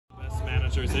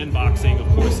managers in boxing, of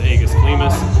course, Agus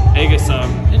Klimas. Agus,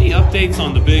 any updates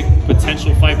on the big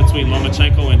potential fight between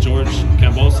Lomachenko and George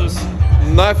Kambosos?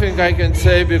 Nothing I can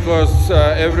say because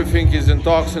everything is in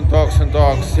talks and talks and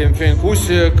talks. Same thing,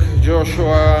 Usyk,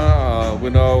 Joshua, we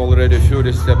know already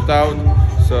Fury stepped out,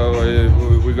 so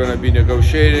we're going to be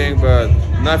negotiating, but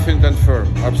nothing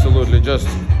confirmed, absolutely, just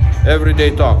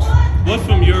everyday talks. What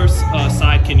from your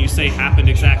side can you say happened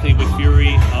exactly with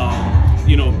Fury?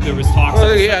 You know, there was talks.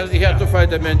 Well, he had to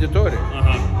fight a mandatory.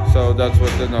 So that's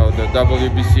what the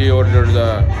WBC ordered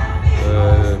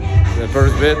the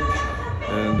first bid,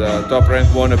 and Top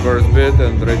Rank won the first bid,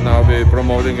 and right now we're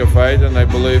promoting a fight, and I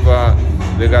believe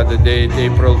they got the date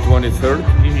April 23rd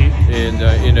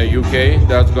in the UK.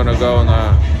 That's gonna go on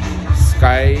a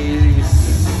Sky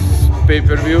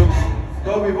pay-per-view.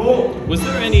 Was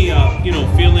there any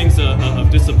feelings of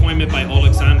disappointment by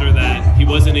Alexander that he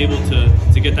wasn't able to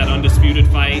get that undisputed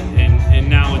fight, and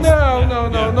now it's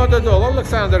no, not at all.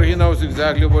 Alexander, he knows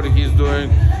exactly what he's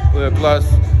doing. Plus,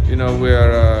 we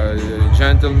are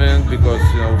gentlemen because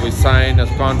we signed a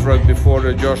contract before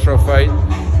the Joshua fight.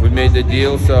 We made the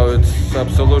deal, so it's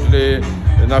absolutely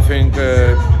nothing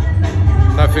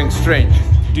strange.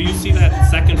 Do you see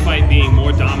that second fight being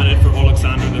more dominant for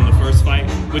Alexander than the first fight,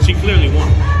 which he clearly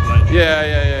won? But...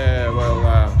 Yeah.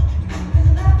 Well,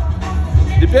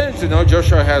 depends.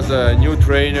 Joshua has a new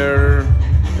trainer,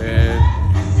 and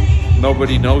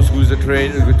nobody knows who the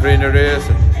trainer is.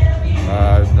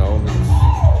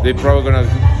 They're probably gonna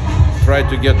try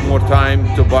to get more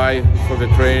time to buy for the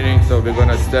training, so we're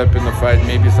gonna step in the fight.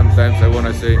 Maybe sometimes I want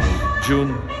to say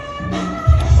June.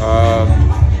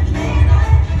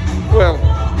 Well,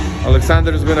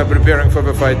 Alexander is going to be preparing for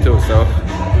the fight too, so.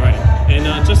 Right, and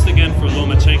just again for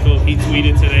Lomachenko, he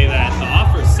tweeted today that the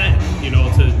offer sent,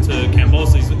 to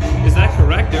Kambosos. Is that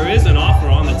correct? There is an offer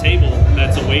on the table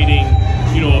that's awaiting,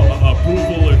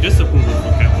 approval or disapproval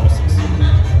from Kambosos.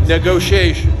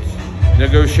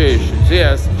 Negotiations.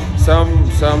 Yes,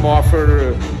 some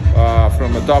offer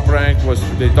from a Top Rank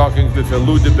they're talking with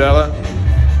Lou DiBella,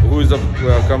 who is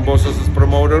Kambosos'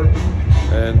 promoter.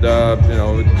 And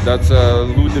that's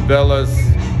Lou DiBella's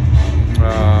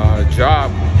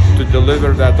job to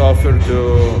deliver that offer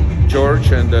to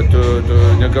George and to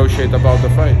negotiate about the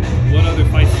fight. What other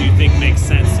fights do you think make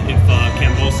sense if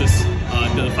Kambosos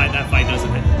that fight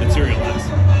doesn't materialize?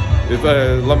 If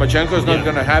Lomachenko is not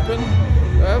going to happen,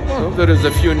 well, there is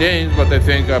a few names, but I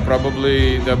think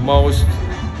probably the most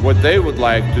what they would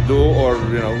like to do, or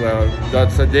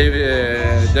that's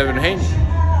Devin Haney.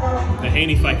 The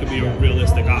Haney fight could be a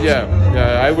realistic option.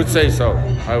 Yeah, I would say so.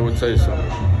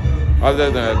 Other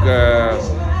than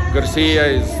Garcia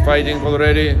is fighting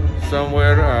already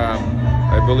somewhere.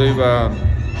 I believe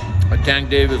Tank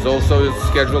Davis also is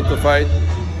scheduled to fight.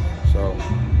 So.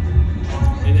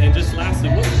 And just lastly,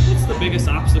 what's the biggest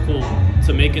obstacle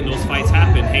to making those fights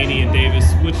happen, Haney and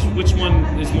Davis? Which one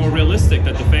is more realistic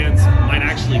that the fans might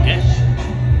actually get?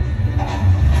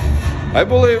 I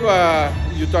believe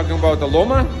you're talking about the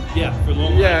Loma? Yeah, for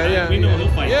Loma. Yeah. We know he'll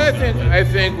fight. Yeah, I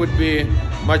think would be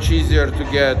much easier to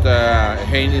get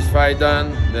Haney's fight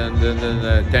done than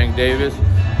Tank Davis.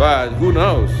 But who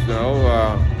knows?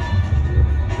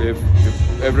 If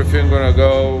everything gonna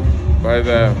go by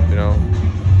the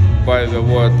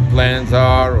what the plans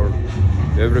are, or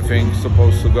everything's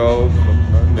supposed to go,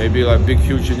 maybe like big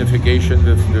huge unification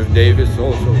with Davis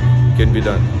also can be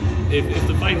done.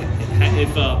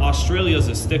 If Australia's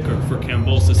a sticker for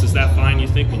Kambosos, is that fine, you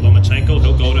think, with Lomachenko?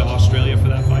 He'll go to Australia for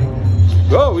that fight?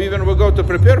 Even we'll go to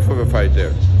prepare for the fight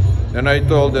there. And I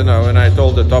told the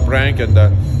Top Rank and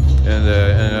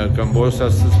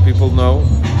Kambosos people know,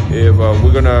 if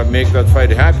we're gonna make that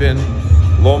fight happen,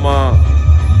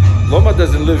 Loma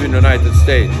doesn't live in the United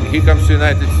States. He comes to the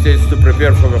United States to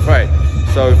prepare for the fight.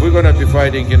 So if we're gonna be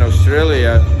fighting in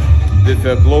Australia with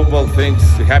global things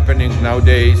happening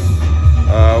nowadays,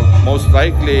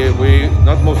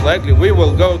 we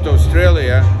will go to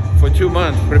Australia for 2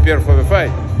 months, prepare for the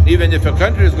fight. Even if a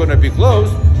country is going to be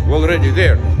closed, we're already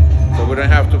there. So we don't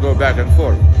have to go back and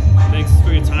forth. Thanks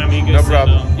for your time, Agus. No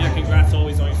problem. And, congrats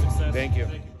always on your success. Thank you.